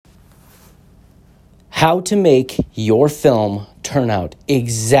How to make your film turn out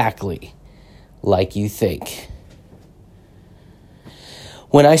exactly like you think.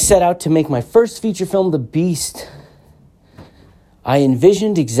 When I set out to make my first feature film, The Beast, I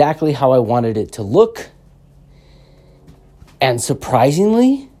envisioned exactly how I wanted it to look. And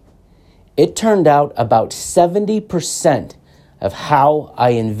surprisingly, it turned out about 70% of how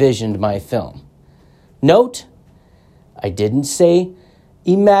I envisioned my film. Note, I didn't say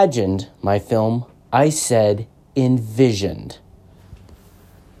imagined my film. I said envisioned.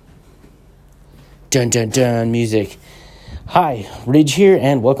 Dun dun dun music. Hi, Ridge here,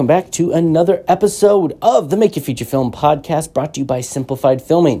 and welcome back to another episode of the Make Your Feature Film podcast brought to you by Simplified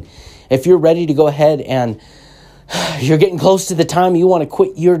Filming. If you're ready to go ahead and you're getting close to the time you want to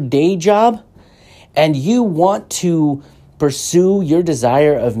quit your day job and you want to pursue your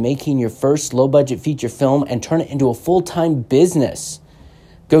desire of making your first low-budget feature film and turn it into a full-time business,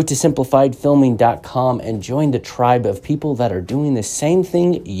 go to simplifiedfilming.com and join the tribe of people that are doing the same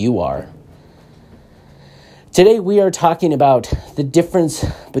thing you are. Today we are talking about the difference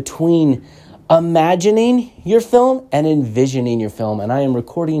between imagining your film and envisioning your film. And I am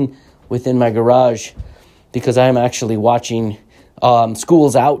recording within my garage because I am actually watching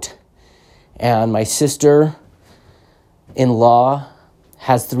School's Out. And my sister-in-law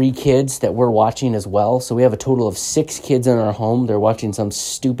has 3 kids that we're watching as well. So we have a total of 6 kids in our home. They're watching some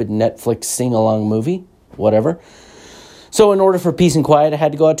stupid Netflix sing-along movie, whatever. So in order for peace and quiet, I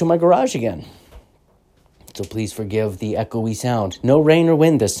had to go out to my garage again. So please forgive the echoey sound. No rain or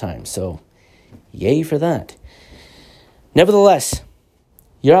wind this time, so yay for that. Nevertheless,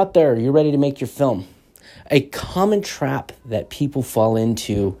 you're out there, you're ready to make your film. A common trap that people fall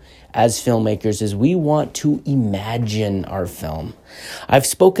into as filmmakers is we want to imagine our film. I've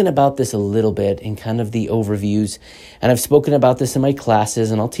spoken about this a little bit in kind of the overviews, and I've spoken about this in my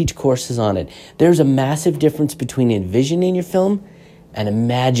classes, and I'll teach courses on it. There's a massive difference between envisioning your film and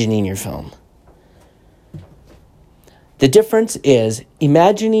imagining your film. The difference is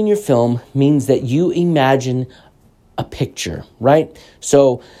imagining your film means that you imagine a picture, right?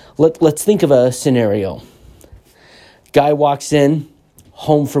 So let's think of a scenario. Guy walks in,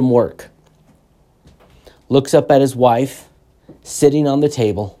 home from work, looks up at his wife, sitting on the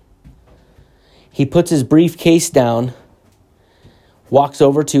table. He puts his briefcase down, walks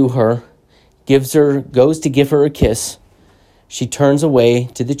over to her, goes to give her a kiss. She turns away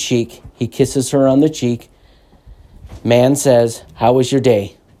to the cheek. He kisses her on the cheek. Man says, "How was your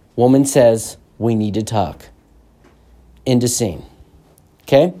day?" Woman says, "We need to talk." End of scene.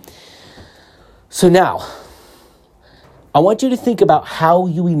 Okay? So now, I want you to think about how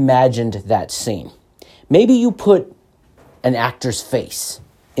you imagined that scene. Maybe you put an actor's face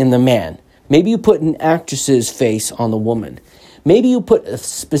in the man. Maybe you put an actress's face on the woman. Maybe you put a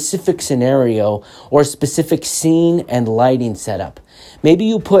specific scenario or a specific scene and lighting setup. Maybe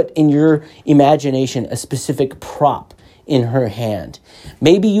you put in your imagination a specific prop in her hand.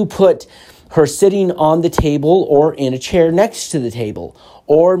 Maybe you put her sitting on the table or in a chair next to the table.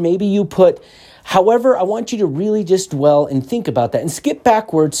 Or maybe you put, however, I want you to really just dwell and think about that and skip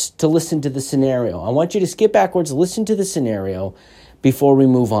backwards to listen to the scenario. I want you to skip backwards, listen to the scenario before we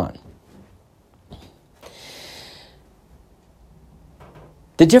move on.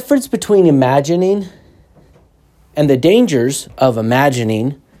 The difference between imagining and the dangers of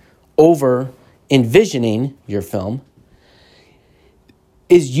imagining over envisioning your film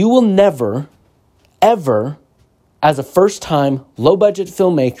is you will never, ever, as a first-time, low-budget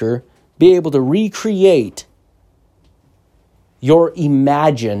filmmaker, be able to recreate your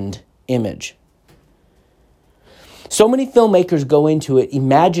imagined image. So many filmmakers go into it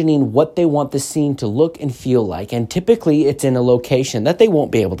imagining what they want the scene to look and feel like, and typically it's in a location that they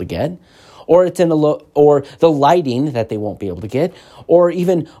won't be able to get, or it's in or the lighting that they won't be able to get, or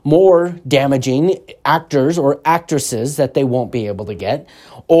even more damaging, actors or actresses that they won't be able to get,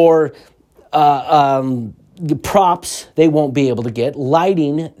 or props they won't be able to get,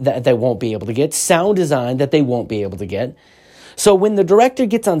 lighting that they won't be able to get, sound design that they won't be able to get. So when the director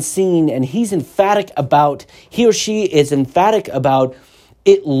gets on scene and he or she is emphatic about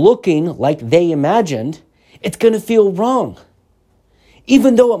it looking like they imagined, it's going to feel wrong.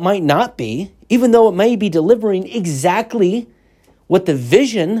 Even though it might not be, even though it may be delivering exactly what the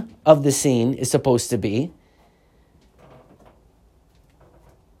vision of the scene is supposed to be,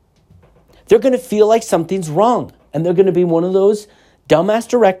 they're going to feel like something's wrong. And they're going to be one of those dumbass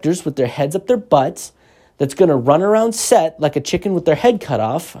directors with their heads up their butts that's going to run around set like a chicken with their head cut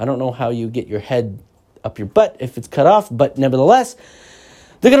off. I don't know how you get your head up your butt if it's cut off, but nevertheless,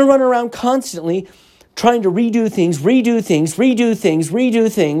 they're going to run around constantly trying to redo things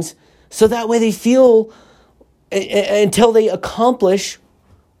So that way they feel until they accomplish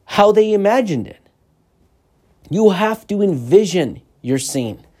how they imagined it. You have to envision your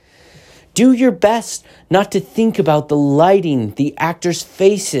scene. Do your best not to think about the lighting, the actors'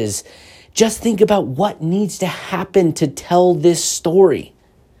 faces. Just think about what needs to happen to tell this story.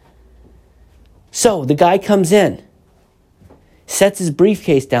 So the guy comes in, sets his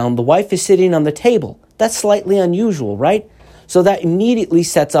briefcase down. The wife is sitting on the table. That's slightly unusual, right? So that immediately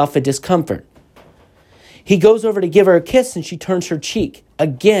sets off a discomfort. He goes over to give her a kiss and she turns her cheek.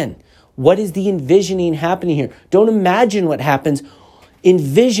 Again, what is the envisioning happening here? Don't imagine what happens.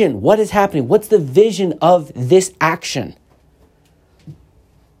 Envision what is happening. What's the vision of this action?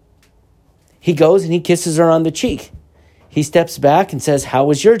 He goes and he kisses her on the cheek. He steps back and says, "How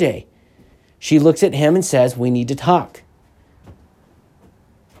was your day?" She looks at him and says, "We need to talk."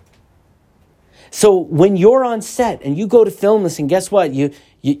 So when you're on set and you go to film this, and guess what?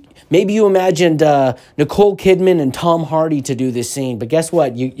 Maybe you imagined Nicole Kidman and Tom Hardy to do this scene, but guess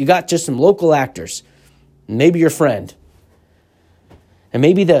what? You got just some local actors, maybe your friend. And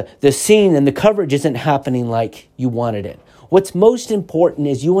maybe the scene and the coverage isn't happening like you wanted it. What's most important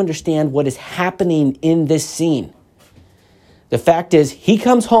is you understand what is happening in this scene. The fact is, he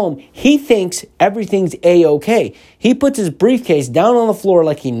comes home, he thinks everything's A-okay. He puts his briefcase down on the floor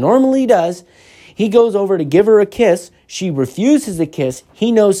like he normally does. He goes over to give her a kiss. She refuses the kiss.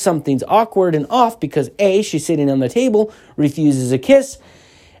 He knows something's awkward and off because A, she's sitting on the table, refuses a kiss.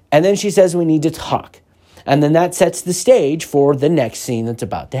 And then she says, "We need to talk." And then that sets the stage for the next scene that's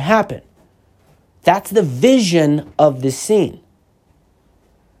about to happen. That's the vision of the scene.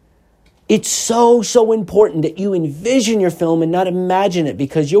 It's so, so important that you envision your film and not imagine it,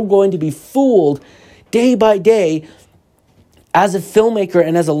 because you're going to be fooled day by day as a filmmaker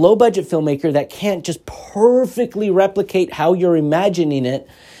and as a low-budget filmmaker that can't just perfectly replicate how you're imagining it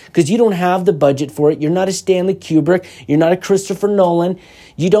because you don't have the budget for it. You're not a Stanley Kubrick. You're not a Christopher Nolan.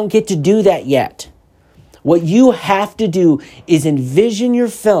 You don't get to do that yet. What you have to do is envision your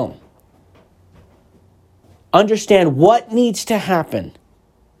film. Understand what needs to happen.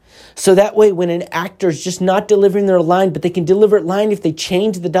 So that way when an actor is just not delivering their line, but they can deliver a line if they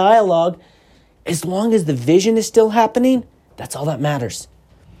change the dialogue, as long as the vision is still happening, that's all that matters.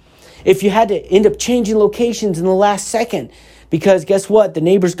 If you had to end up changing locations in the last second, because guess what? The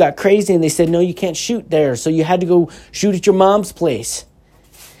neighbors got crazy and they said, "No, you can't shoot there." So you had to go shoot at your mom's place.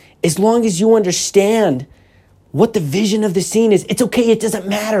 As long as you understand what the vision of the scene is, it's okay. It doesn't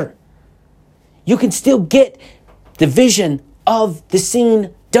matter. You can still get the vision of the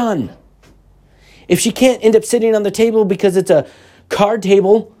scene done. If she can't end up sitting on the table because it's a card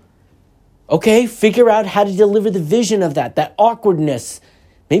table, okay, figure out how to deliver the vision of that awkwardness.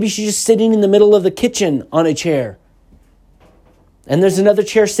 Maybe she's just sitting in the middle of the kitchen on a chair, and there's another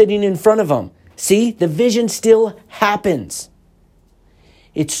chair sitting in front of them. See, the vision still happens.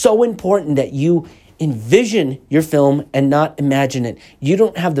 It's so important that you envision your film and not imagine it. You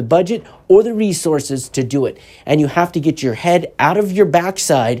don't have the budget or the resources to do it, and you have to get your head out of your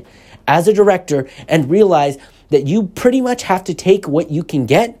backside as a director and realize that you pretty much have to take what you can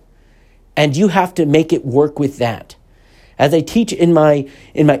get and you have to make it work with that. As I teach in my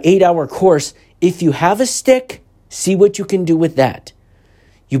 8-hour course, if you have a stick, see what you can do with that.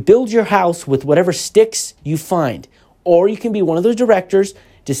 You build your house with whatever sticks you find, or you can be one of those directors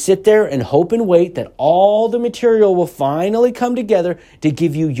to sit there and hope and wait that all the material will finally come together to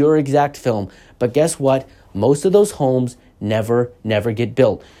give you your exact film. But guess what? Most of those homes never get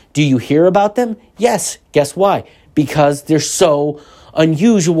built. Do you hear about them? Yes. Guess why? Because they're so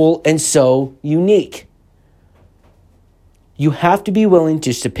unusual and so unique. You have to be willing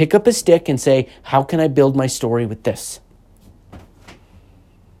just to pick up a stick and say, how can I build my story with this?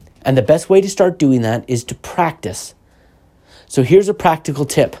 And the best way to start doing that is to practice. So here's a practical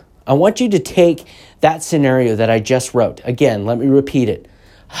tip. I want you to take that scenario that I just wrote. Again, let me repeat it.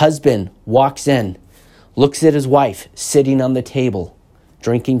 Husband walks in, looks at his wife sitting on the table,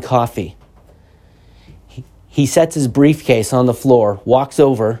 drinking coffee. He sets his briefcase on the floor, walks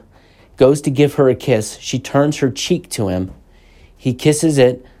over, goes to give her a kiss. She turns her cheek to him. He kisses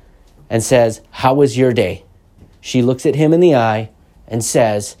it and says, "How was your day?" She looks at him in the eye and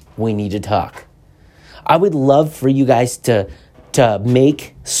says, "We need to talk." I would love for you guys to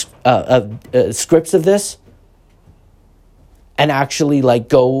make scripts of this and actually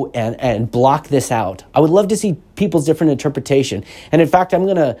go and block this out. I would love to see people's different interpretation. And in fact, I'm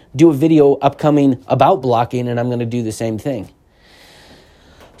going to do a video upcoming about blocking, and I'm going to do the same thing.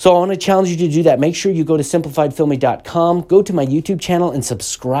 So I want to challenge you to do that. Make sure you go to simplifiedfilming.com, go to my YouTube channel and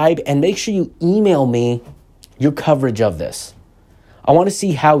subscribe, and make sure you email me your coverage of this. I want to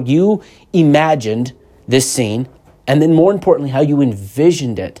see how you imagined this scene, and then more importantly, how you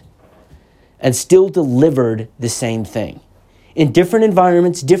envisioned it and still delivered the same thing. In different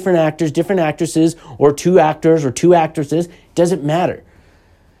environments, different actors, different actresses, or two actors or two actresses, doesn't matter.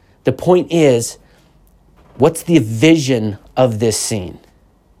 The point is, what's the vision of this scene?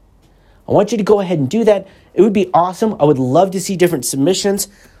 I want you to go ahead and do that. It would be awesome. I would love to see different submissions.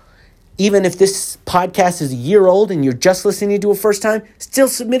 Even if this podcast is a year old and you're just listening to it first time, still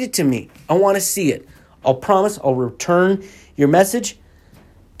submit it to me. I want to see it. I'll promise I'll return your message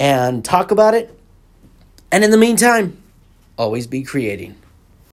and talk about it. And in the meantime, always be creating.